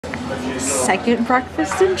Second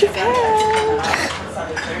breakfast in Japan.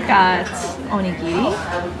 Got onigiri,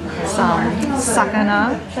 some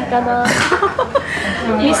sakana,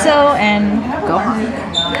 miso, and gohan.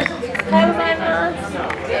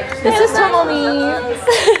 This is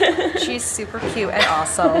Tomomi. She's super cute and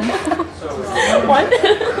awesome. What?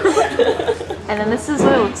 And then this is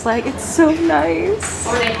what it looks like. It's so nice.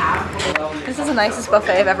 This is the nicest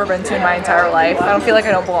buffet I've ever been to in my entire life. I don't feel like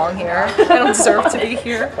I don't belong here. I don't deserve to be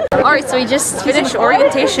here. Alright, so we just finished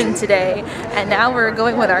orientation today, and now we're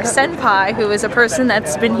going with our senpai, who is a person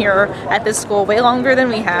that's been here at this school way longer than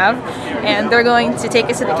we have, and they're going to take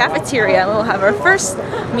us to the cafeteria, and we'll have our first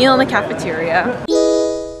meal in the cafeteria.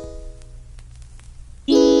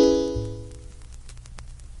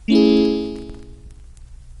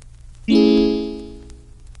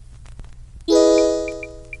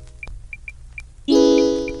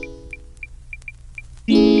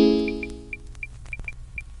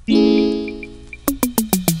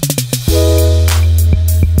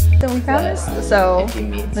 So we found this. So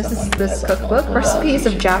this is this cookbook, recipes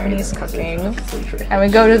of Japanese cooking, and we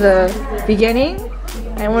go to the beginning,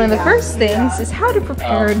 and one of the first things is how to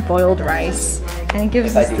prepare boiled rice, and it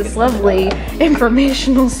gives us this lovely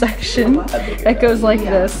informational section that goes like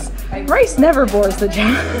this: rice never bores the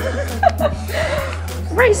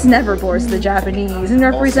Rice never bores the Japanese and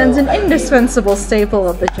represents an indispensable staple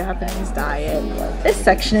of the Japanese diet. This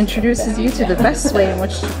section introduces you to the best way in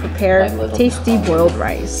which to prepare tasty boiled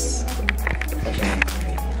rice.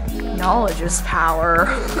 Knowledge is power.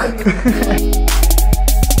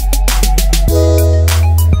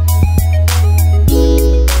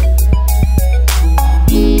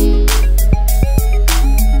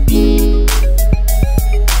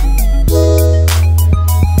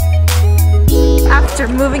 After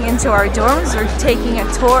moving into our dorms, we're taking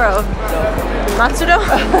a tour of Matsudo.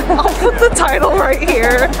 I'll put the title right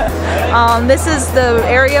here. This is the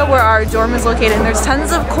area where our dorm is located, and there's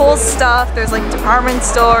tons of cool stuff. There's like department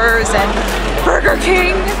stores and Burger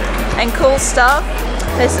King and cool stuff.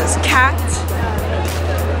 This is Kate.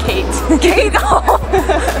 Kate. Oh,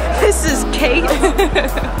 this is Kate.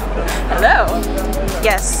 Hello.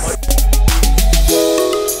 Yes.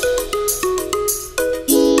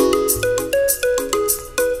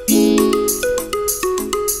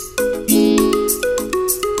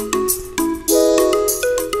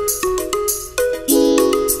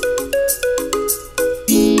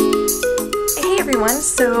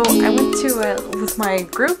 So I went to, with my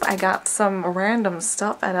group, I got some random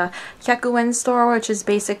stuff at a 100 store, which is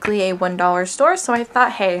basically a $1 store. So I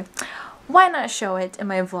thought, hey, why not show it in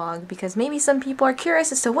my vlog? Because maybe some people are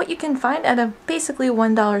curious as to what you can find at a basically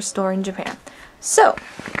 $1 store in Japan. So,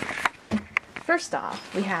 first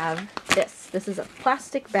off, we have this. This is a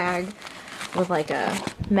plastic bag with like a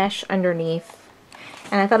mesh underneath.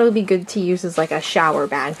 And I thought it would be good to use as like a shower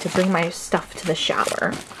bag to bring my stuff to the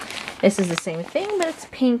shower. This is the same thing, but it's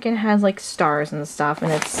pink and has like stars and stuff,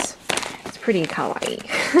 and it's pretty kawaii.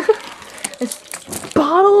 This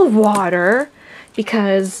bottle of water,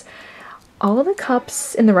 because all of the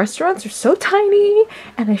cups in the restaurants are so tiny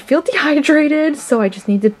and I feel dehydrated, so I just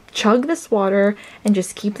need to chug this water and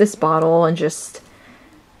just keep this bottle and just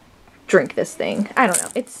drink this thing. I don't know.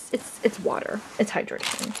 It's water. It's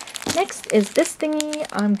hydration. Next is this thingy.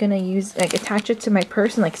 I'm gonna use, like, attach it to my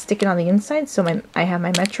purse and like stick it on the inside, so I have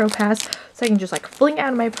my Metro Pass, so I can just like fling it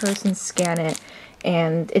out of my purse and scan it.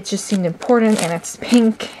 And it just seemed important, and it's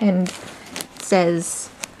pink and it says,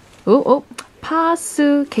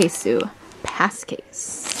 Pasu Kesu, pass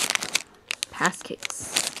case. Pass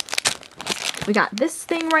case. We got this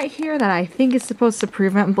thing right here that I think is supposed to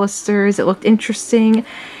prevent blisters. It looked interesting,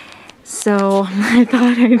 so I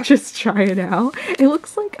thought I'd just try it out. It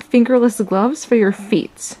looks like fingerless gloves for your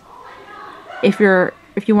feet. If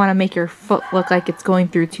you want to make your foot look like it's going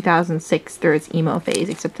through 2006 through its emo phase,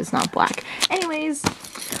 except it's not black. Anyways,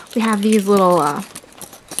 we have these little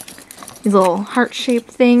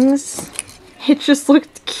heart-shaped things. It just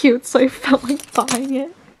looked cute, so I felt like buying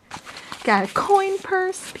it. Got a coin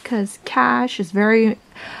purse because cash is very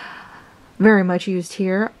much used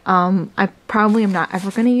here. I probably am not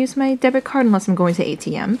ever going to use my debit card unless I'm going to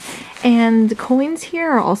ATM. And coins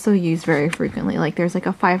here are also used very frequently. Like there's like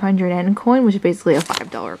a 500 yen coin, which is basically a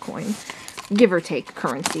 $5 coin. Give or take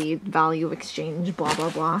currency, value exchange, blah blah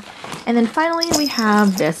blah. And then finally we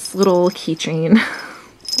have this little keychain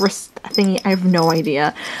wrist thingy. I have no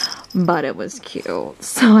idea, but it was cute,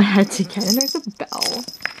 so I had to get it. There's a bell.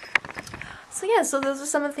 So yeah, so those are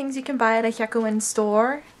some of the things you can buy at a 100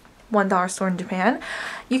 store. $1 store in Japan.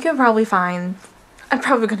 You can probably find, I'm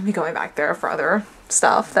probably going to be going back there for other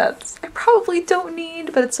stuff that I probably don't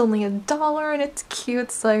need, but it's only $1 and it's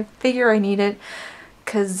cute, so I figure I need it.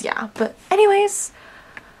 Cause yeah, but anyways,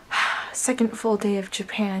 second full day of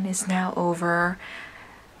Japan is now over.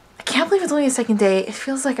 I can't believe it's only a second day. It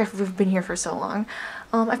feels like we've been here for so long.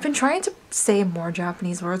 I've been trying to say more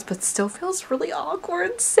Japanese words, but still feels really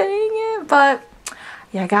awkward saying it. But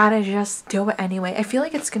yeah, I gotta just do it anyway. I feel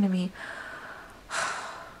like it's gonna be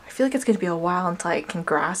a while until I can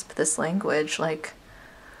grasp this language. Like,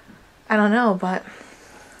 I don't know, but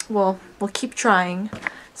we'll keep trying.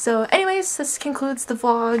 So anyways, this concludes the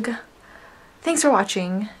vlog. Thanks for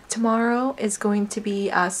watching. Tomorrow is going to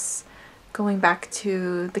be us going back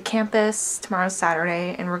to the campus. Tomorrow's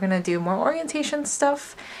Saturday, and we're gonna do more orientation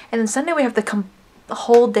stuff. And then Sunday we have the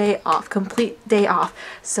whole day off, complete day off.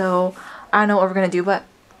 So I don't know what we're gonna do, but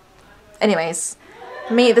anyways,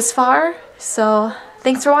 made it this far. So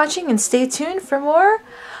thanks for watching, and stay tuned for more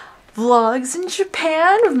vlogs in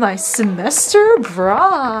Japan of my semester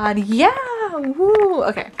abroad. Yeah, woo.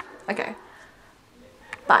 Okay,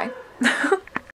 bye.